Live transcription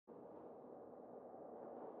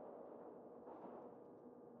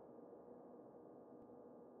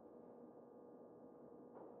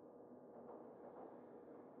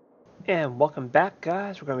And welcome back,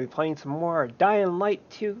 guys. We're going to be playing some more Dying Light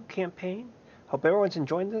 2 campaign. Hope everyone's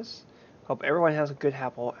enjoying this. Hope everyone has a good,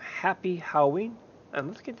 happy Halloween. And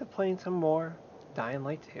let's get to playing some more Dying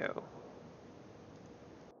Light 2.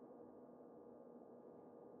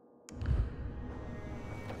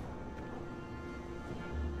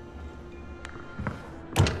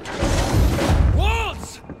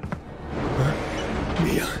 Waltz!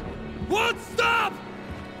 Mia! Waltz, stop!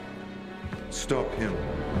 Stop him.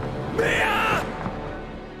 Mia!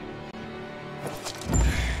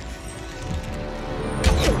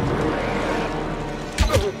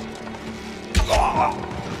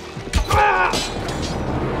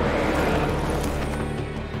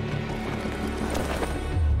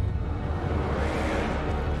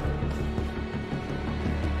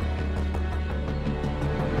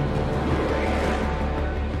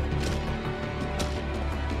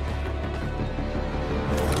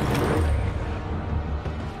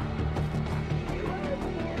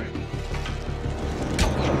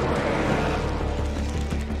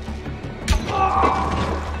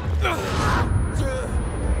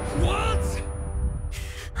 Waltz!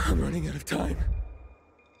 I'm running out of time.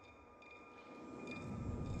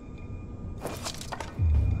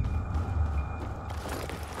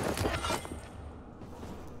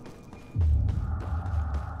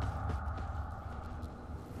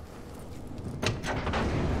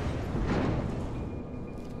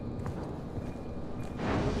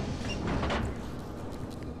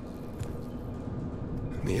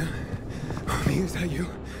 Mia? Mia, is that you?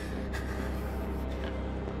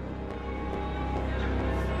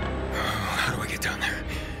 How do I get down there?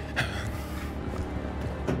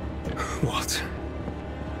 Waltz?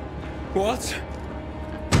 Waltz?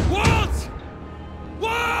 Waltz!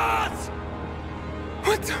 Waltz!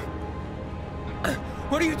 What the?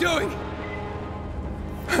 What are you doing?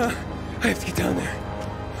 I have to get down there.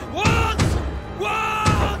 Waltz!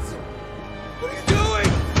 Waltz! What are you doing?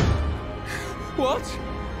 Waltz?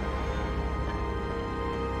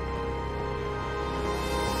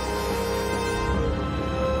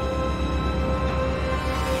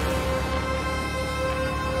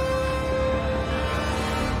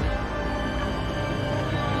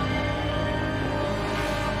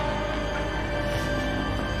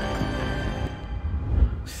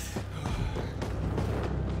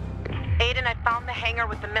 Aiden, I found the hangar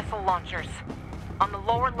with the missile launchers. On the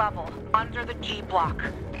lower level, under the G block.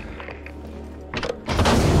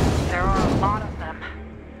 There are a lot of them.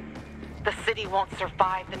 The city won't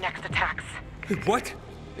survive the next attacks. What?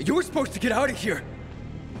 You were supposed to get out of here!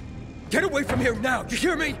 Get away from here now! You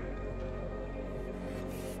hear me?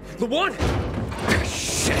 Lawan!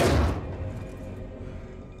 Shit!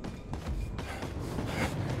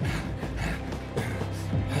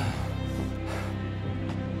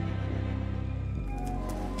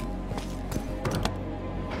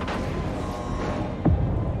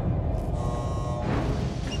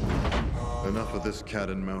 Enough of this cat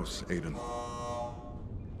and mouse, Aiden.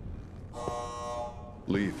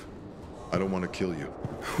 Leave. I don't want to kill you.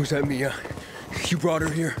 Was that Mia? You brought her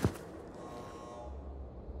here?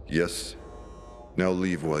 Yes. Now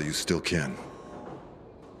leave while you still can.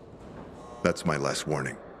 That's my last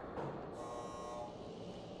warning.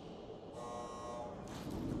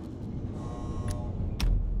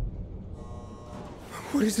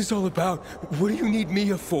 What is this all about? What do you need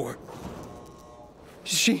Mia for?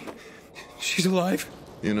 She's alive?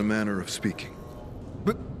 In a manner of speaking.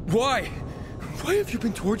 But why? Why have you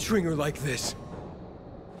been torturing her like this?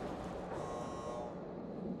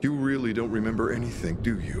 You really don't remember anything,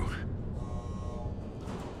 do you?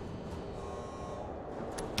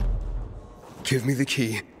 Give me the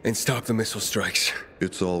key and stop the missile strikes.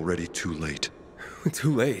 It's already too late.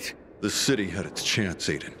 Too late. The city had its chance,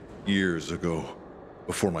 Aiden, years ago,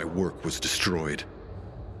 before my work was destroyed.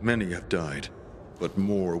 Many have died, but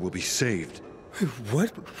more will be saved. What?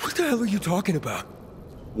 What the hell are you talking about?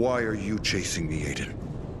 Why are you chasing me, Aiden?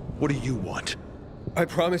 What do you want? I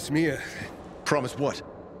promised Mia. Promise what?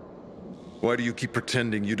 Why do you keep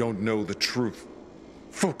pretending you don't know the truth?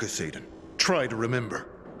 Focus, Aiden. Try to remember.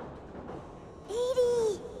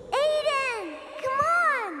 Edie! Aiden! Come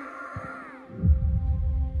on!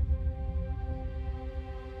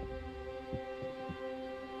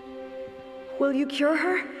 Will you cure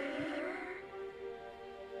her?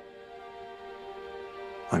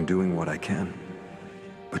 I'm doing what I can.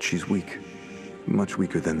 But she's weak. Much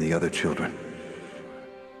weaker than the other children.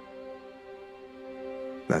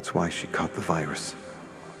 That's why she caught the virus.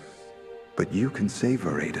 But you can save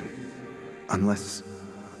her, Aiden. Unless...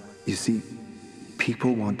 You see,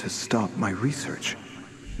 people want to stop my research.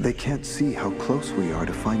 They can't see how close we are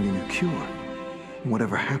to finding a cure.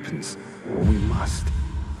 Whatever happens, we must.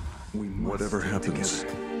 Whatever happens,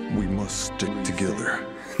 we must stick together.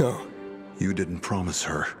 No. You didn't promise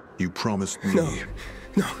her. You promised me.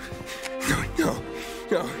 No. No.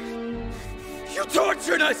 You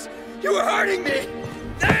tortured us! You were hurting me!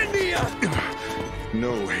 And Mia!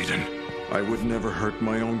 No, Aiden. I would never hurt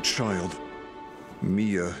my own child.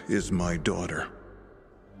 Mia is my daughter.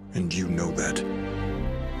 And you know that.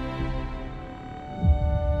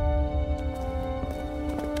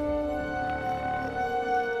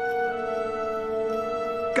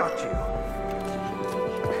 Got you.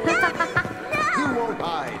 You won't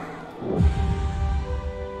hide.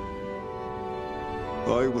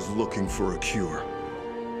 I was looking for a cure.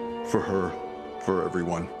 For her, for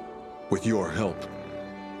everyone. With your help.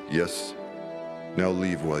 Yes. Now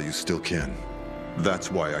leave while you still can.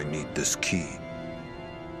 That's why I need this key.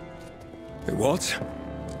 Hey, Waltz?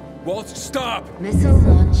 Waltz, stop! Missile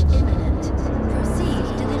launch imminent. Proceed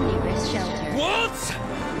to the nearest shelter. Waltz!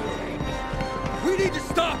 We need to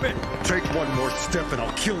stop it! Take one more step and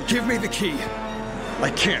I'll kill you. Give me the key.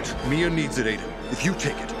 I can't. Mia needs it, Aiden. If you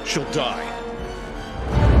take it, she'll die.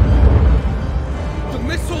 The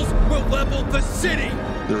missiles will level the city!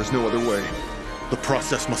 There is no other way. The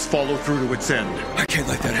process must follow through to its end. I can't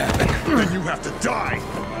let that happen. Then you have to die!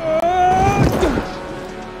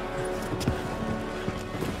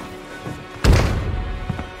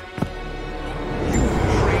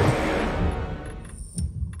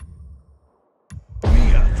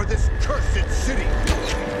 Mia, for this cursed city!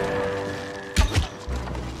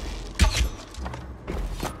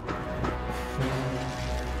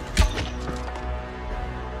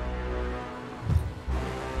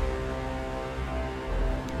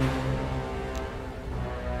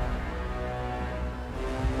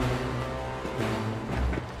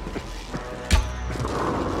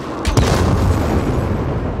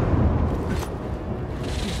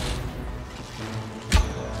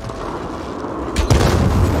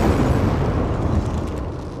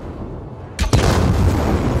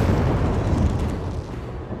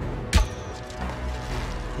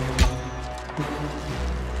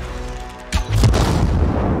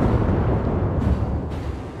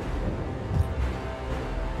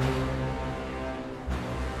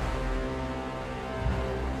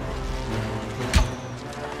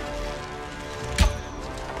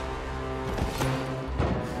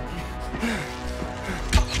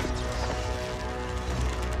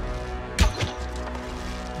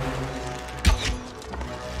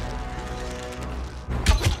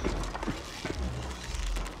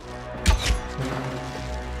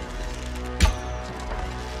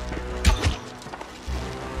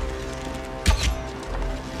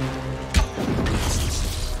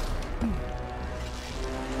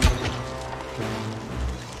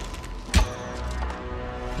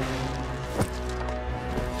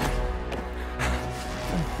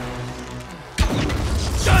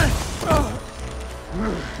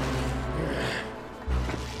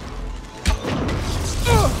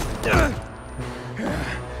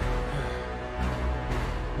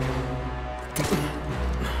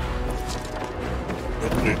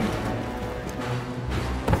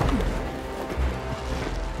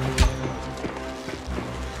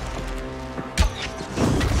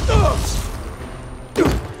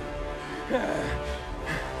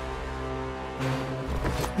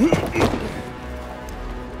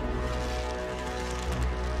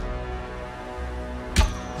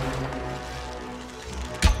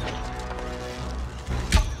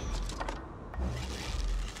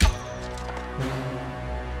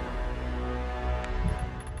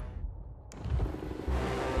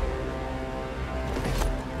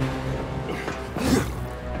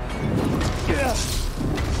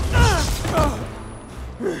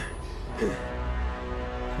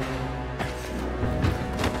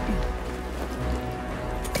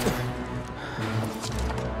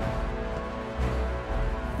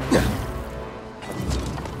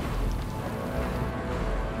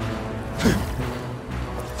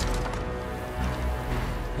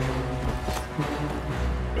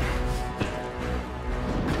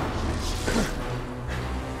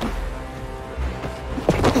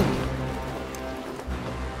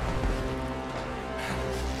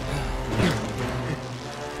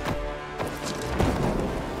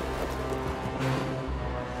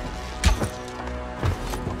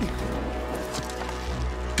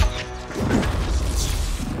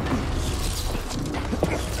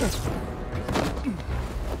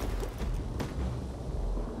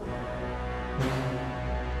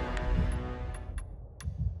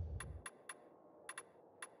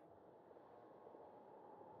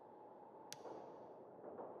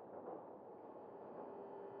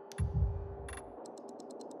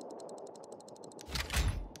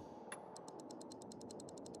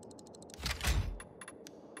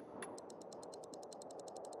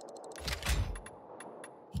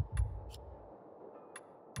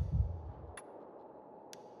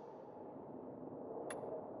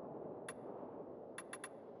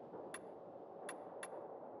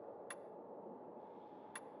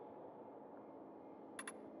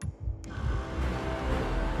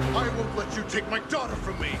 I won't let you take my daughter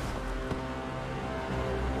from me!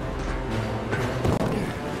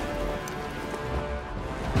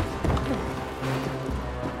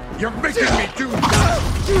 You're making me do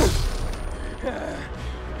this!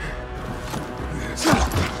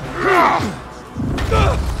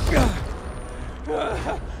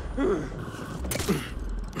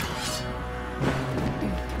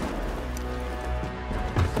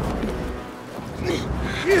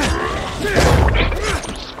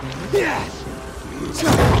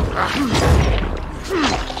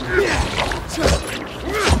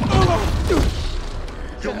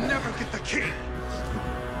 You'll never get the key!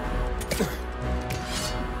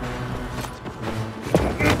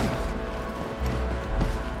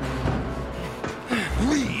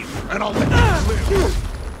 Leave, and I'll let you live!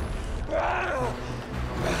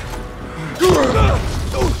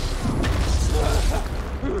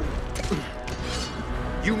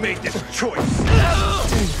 You made this choice!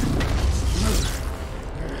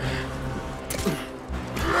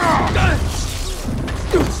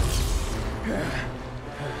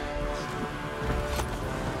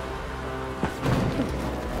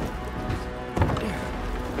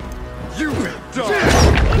 You will die!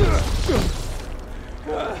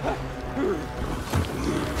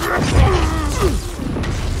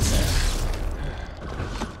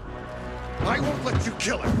 I won't let you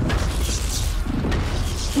kill her!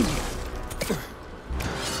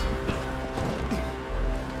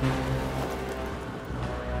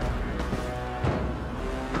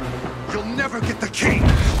 You'll never get the key!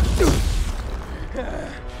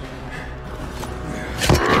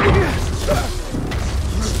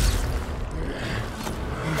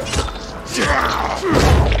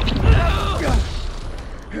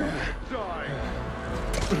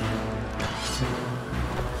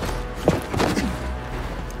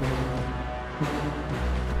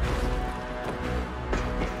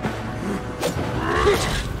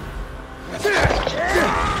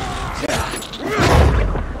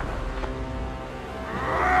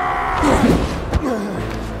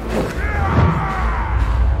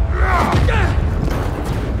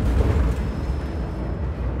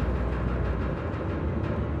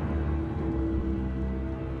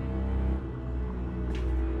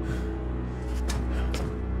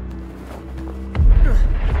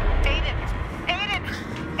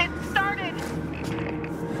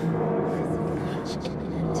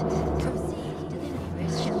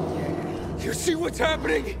 See what's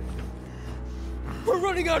happening? We're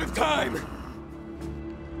running out of time!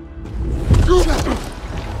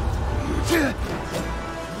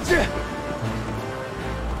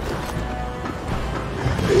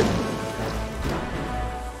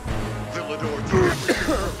 Villador, do it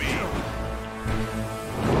for me!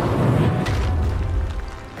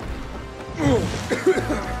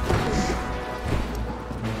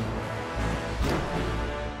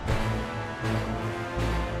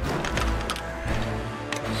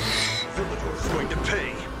 Villador's going to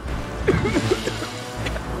pay!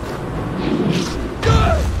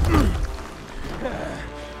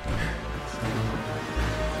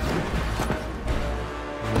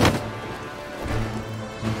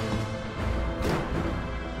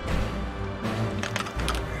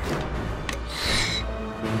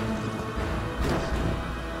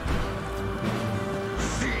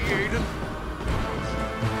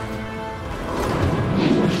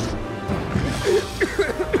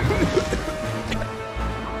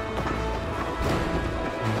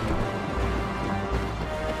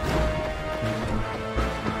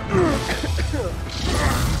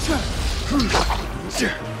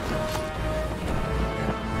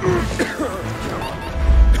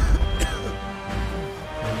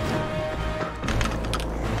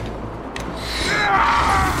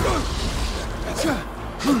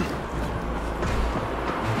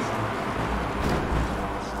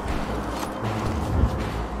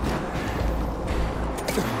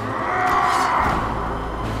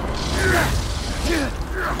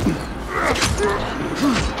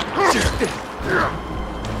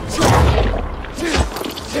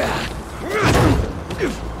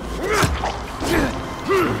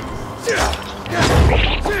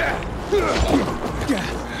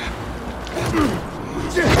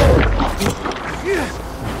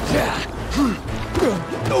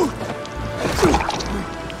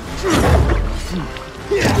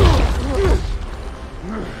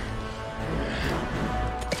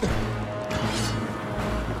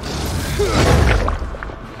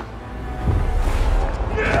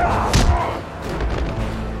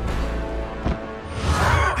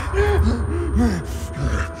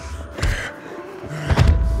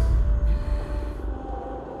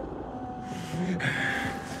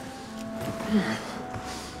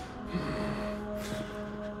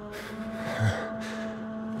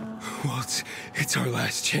 It's our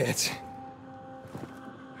last chance.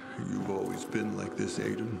 You've always been like this,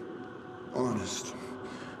 Aiden. Honest.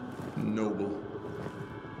 Noble.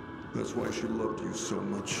 That's why she loved you so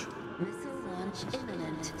much. Missile launch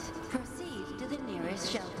imminent. Proceed to the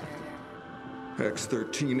nearest shelter.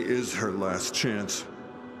 X13 is her last chance.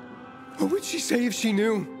 What would she say if she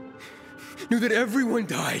knew? Knew that everyone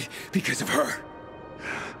died because of her?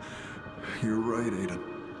 You're right, Aiden.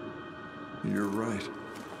 You're right.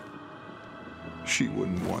 She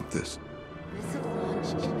wouldn't want this. Missile launch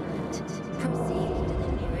imminent. Proceed to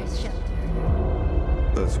the nearest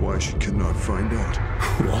shelter. That's why she cannot find out.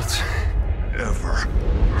 What? Ever.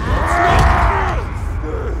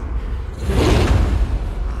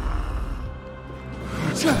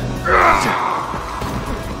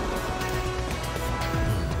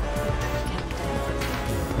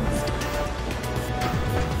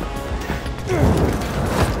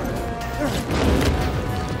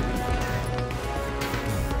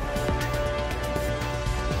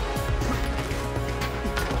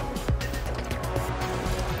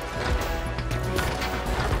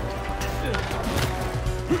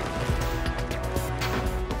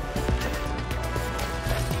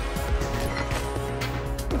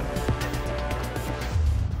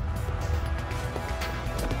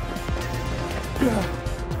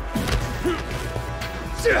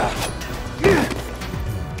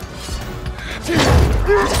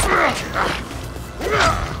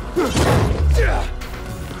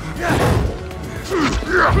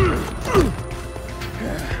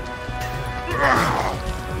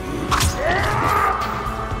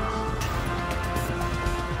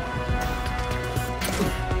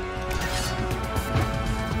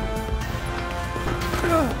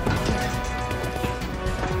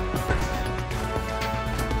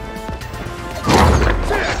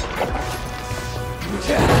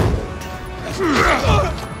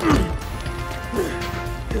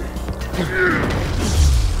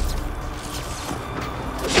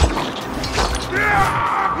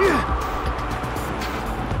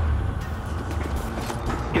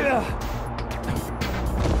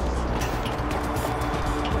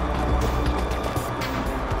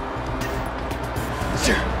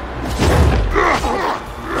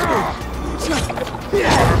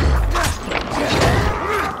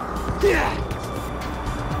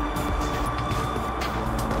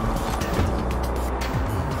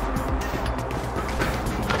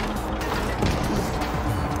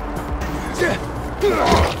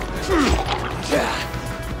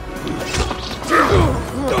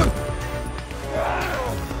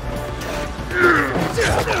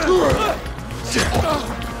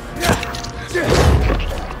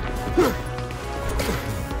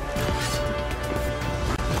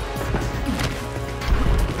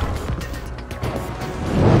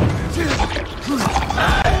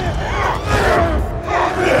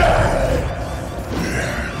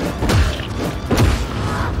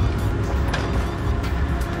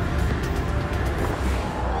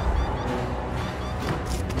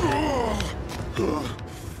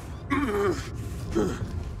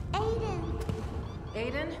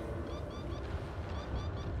 Aiden?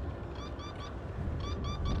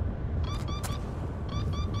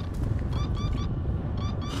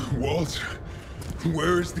 Walt,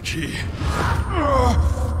 where is the key?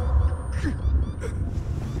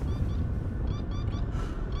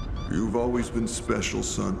 You've always been special,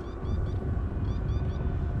 son.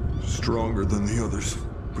 Stronger than the others,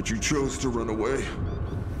 but you chose to run away.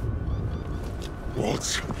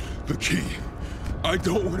 Walt, the key. I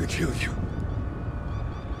don't want to kill you.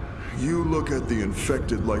 You look at the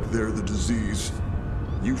infected like they're the disease.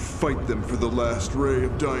 You fight them for the last ray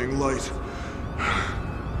of dying light.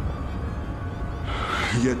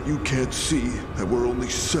 Yet you can't see that we're only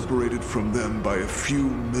separated from them by a few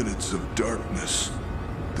minutes of darkness.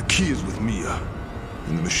 The key is with Mia,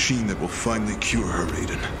 and the machine that will finally cure her,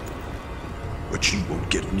 Aiden. But you won't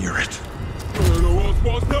get near it. No,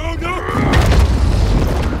 Walt, no, no!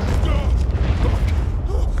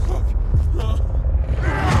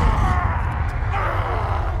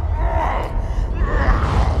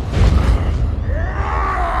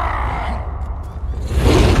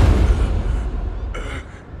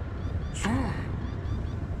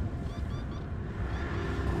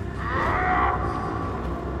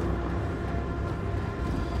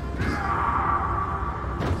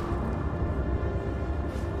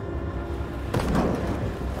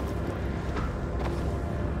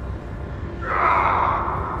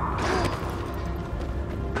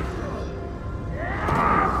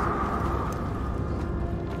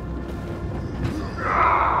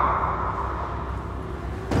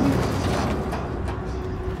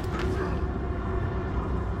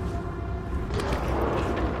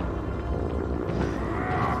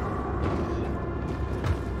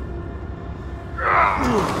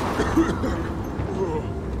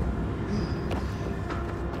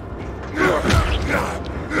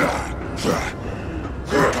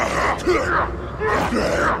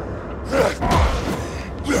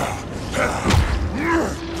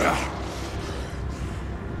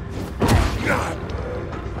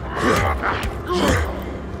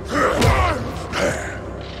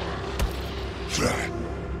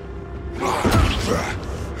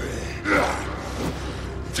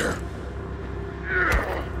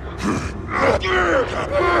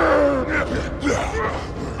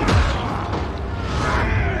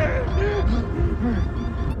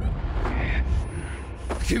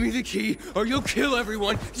 Give me the key, or you'll kill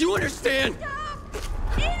everyone. Do you understand? Stop!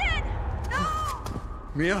 Eden! No!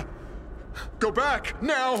 Mia, go back,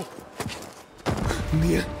 now!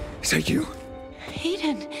 Mia, is that you?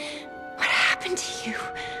 Eden, what happened to you?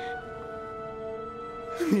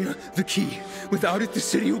 Mia, the key. Without it, the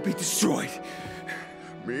city will be destroyed.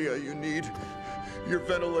 Mia, you need your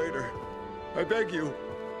ventilator. I beg you.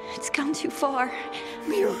 It's gone too far.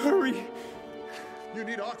 Mia, hurry. You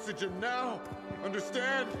need oxygen now.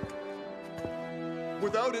 Understand?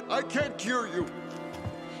 Without it, I can't cure you.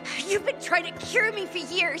 You've been trying to cure me for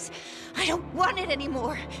years. I don't want it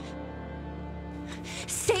anymore.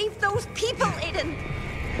 Save those people, Aiden.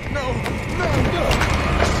 No, no, No!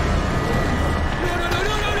 No, no, no,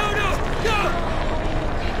 no, no, no, no! No!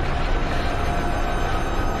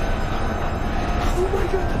 Oh my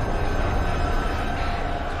God!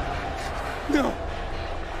 No!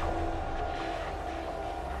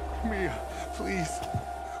 Mia, please,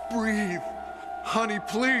 breathe. Honey,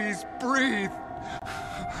 please, breathe.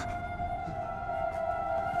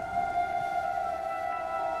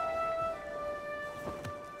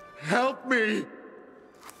 Help me!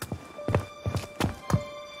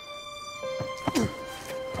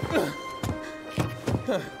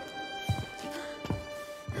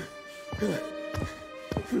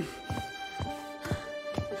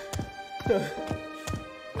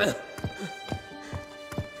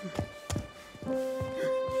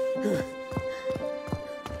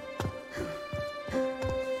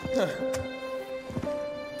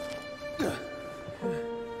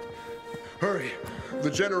 Hurry, the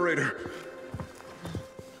generator.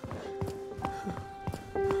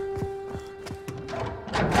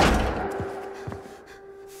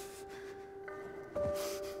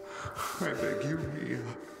 I beg you, Mia.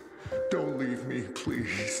 Don't leave me,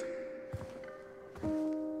 please.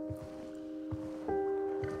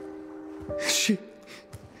 Is she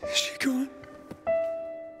gone?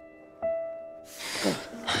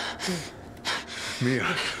 Mia,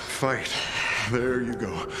 fight. There you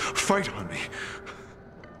go. Fight on me.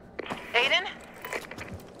 Aiden?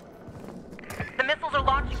 The missiles are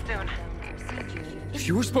launching soon.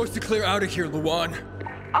 You were supposed to clear out of here, Luan.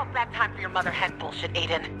 Oh, bad time for your mother hen bullshit,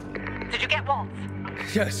 Aiden. Did you get Waltz?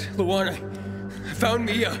 Yes, Luan, I found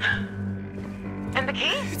Mia. And the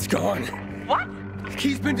key? It's gone. What? The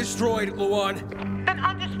key's been destroyed, Luan. Then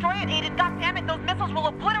undestroy it, Aiden. God damn it, those missiles will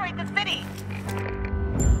obliterate the city.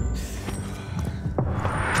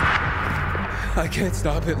 I can't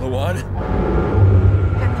stop it, Luan. And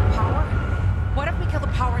the power? What if we kill the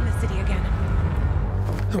power in the city again?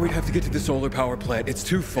 We'd have to get to the solar power plant. It's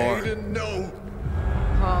too far. Aiden, no.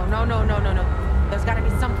 Oh, no, no, no, no, no. There's gotta be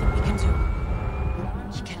something we can do.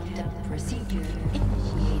 Launch countdown procedure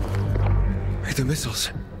initiated. The missiles.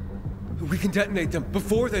 We can detonate them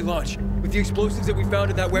before they launch with the explosives that we found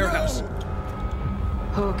in that warehouse.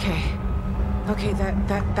 Okay. Okay,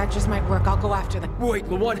 that just might work. I'll go after them. Wait,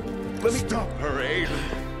 Luan, let me... Stop her, Aiden.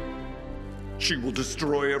 She will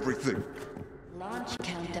destroy everything. Launch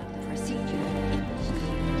countdown procedure initiated.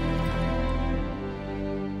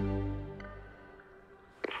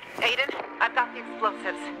 Aiden, I've got the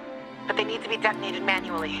explosives, but they need to be detonated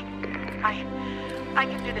manually. I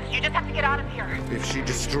can do this. You just have to get out of here. If she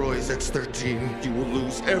destroys X13, you will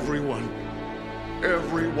lose everyone.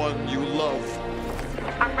 Everyone you love.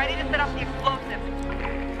 I'm ready to set up the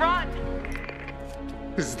explosives. Run!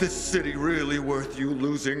 Is this city really worth you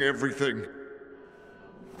losing everything?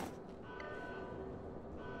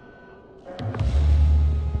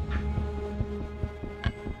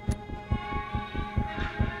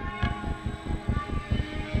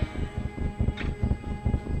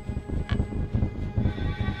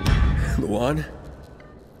 Luan,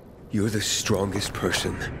 you're the strongest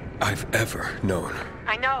person I've ever known.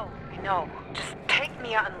 I know. Just take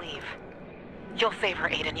Mia and leave. You'll save her,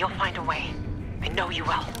 Aiden. You'll find a way. I know you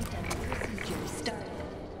will. Procedure started.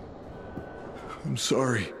 I'm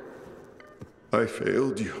sorry. I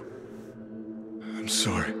failed you. I'm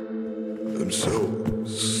sorry. I'm so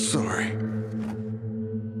sorry.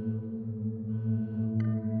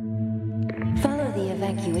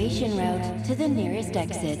 evacuation route to the nearest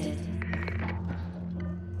exit.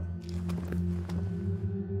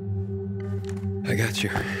 I got you.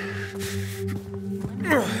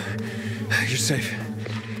 You're safe.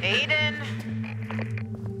 Aiden!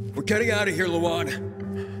 We're getting out of here, Luan.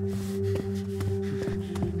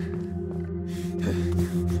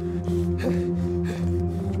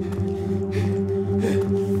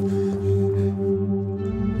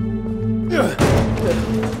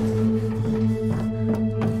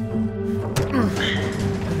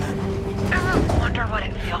 Ever wonder what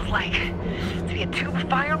it feels like to be a tube of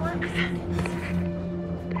fireworks?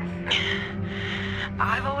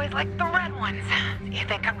 I've always liked the red ones. You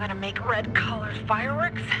think I'm gonna make red-colored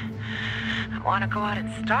fireworks? I want to go out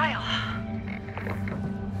in style.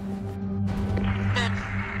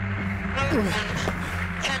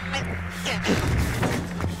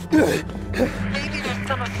 Maybe there's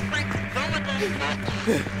some freaks going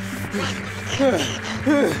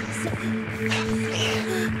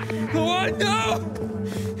Luan, no!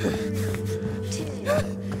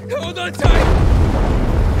 Hold on tight!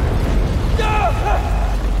 No!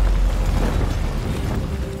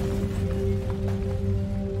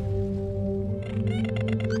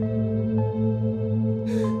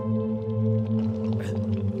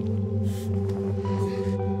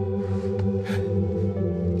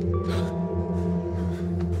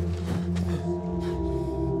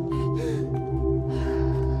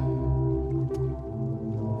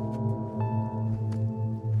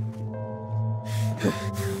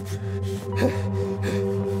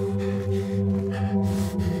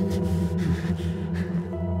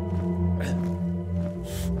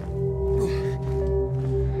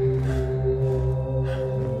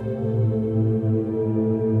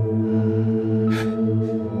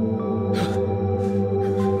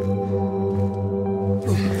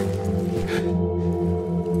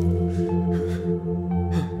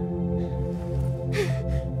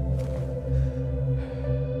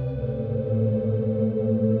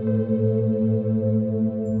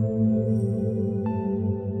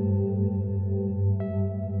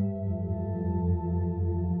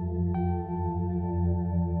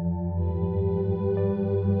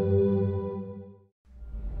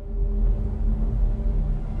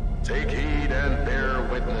 Take heed and bear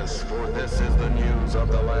witness, for this is the news of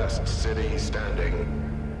the last city standing.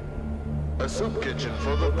 A soup kitchen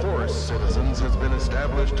for the poorest citizens has been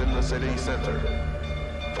established in the city center.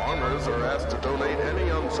 Farmers are asked to donate any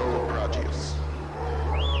unsold produce.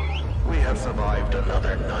 We have survived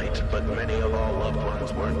another night, but many of our loved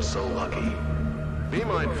ones weren't so lucky. Be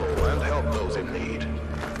mindful and help those in need.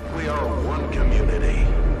 We are one community.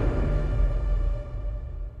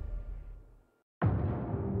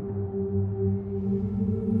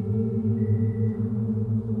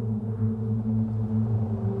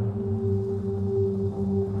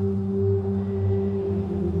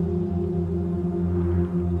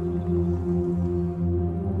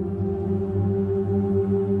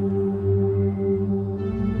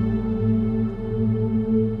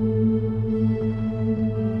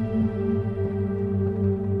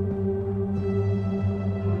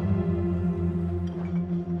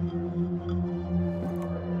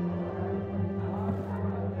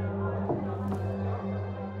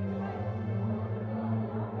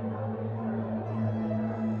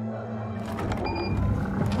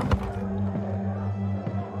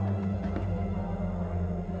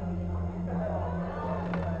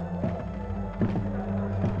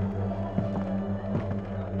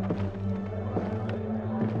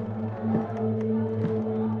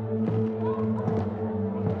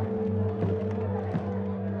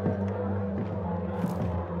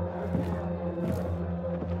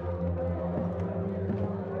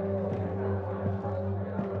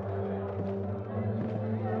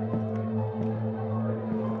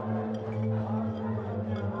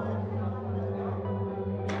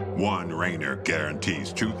 One Rainer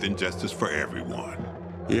guarantees truth and justice for everyone.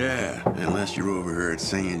 Yeah, unless you're overheard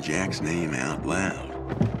saying Jack's name out loud.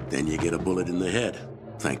 Then you get a bullet in the head.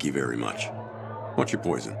 Thank you very much. What's your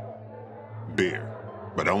poison? Beer,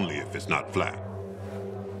 but only if it's not flat.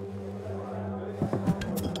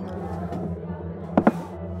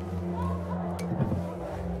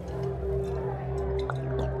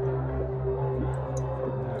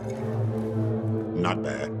 Not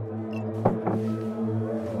bad.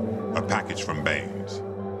 A package from Baines.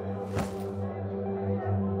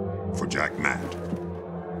 For Jack Matt.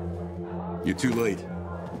 You're too late.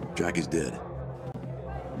 Jack is dead.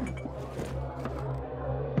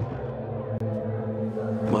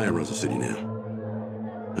 Maya runs the city now.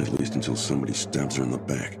 At least until somebody stabs her in the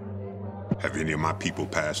back. Have any of my people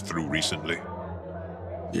passed through recently?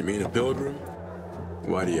 You mean a pilgrim?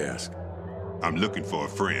 Why do you ask? I'm looking for a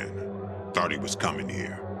friend. Thought he was coming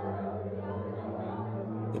here.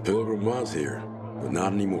 The pilgrim was here, but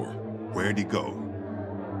not anymore. Where'd he go?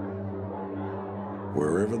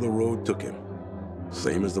 Wherever the road took him.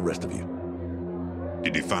 Same as the rest of you.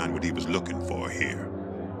 Did he find what he was looking for here?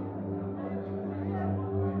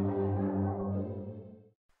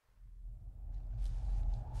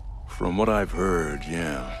 From what I've heard,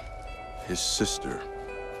 yeah. His sister.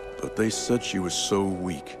 But they said she was so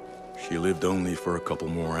weak, she lived only for a couple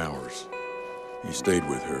more hours. He stayed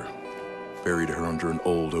with her, buried her under an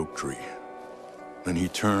old oak tree. Then he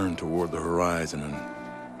turned toward the horizon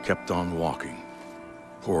and kept on walking.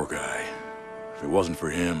 Poor guy. If it wasn't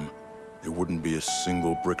for him, there wouldn't be a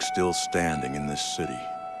single brick still standing in this city.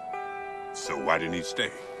 So why didn't he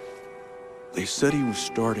stay? They said he was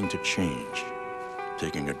starting to change,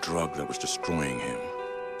 taking a drug that was destroying him.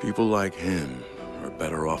 People like him are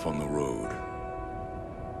better off on the road.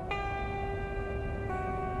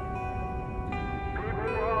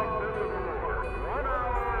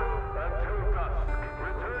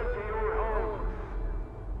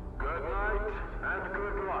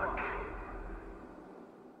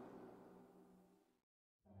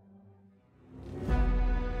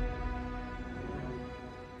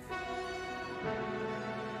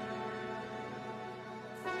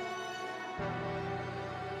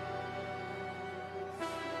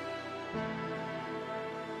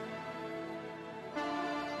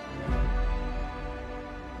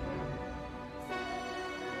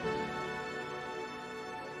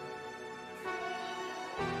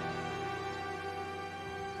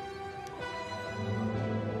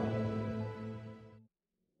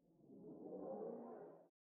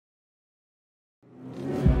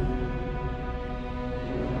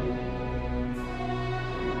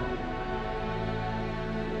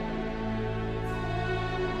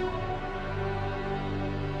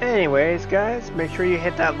 Anyways, guys, make sure you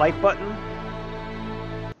hit that like button.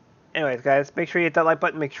 Anyways, guys, make sure you hit that like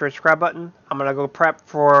button, make sure you subscribe button. I'm gonna go prep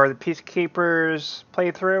for the Peacekeepers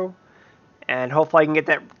playthrough, and hopefully I can get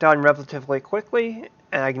that done relatively quickly,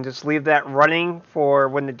 and I can just leave that running for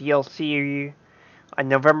when the DLC on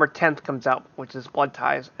November 10th comes out, which is Blood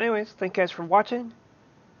Ties. Anyways, thank you guys for watching,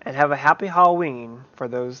 and have a happy Halloween for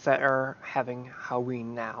those that are having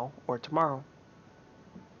Halloween now or tomorrow.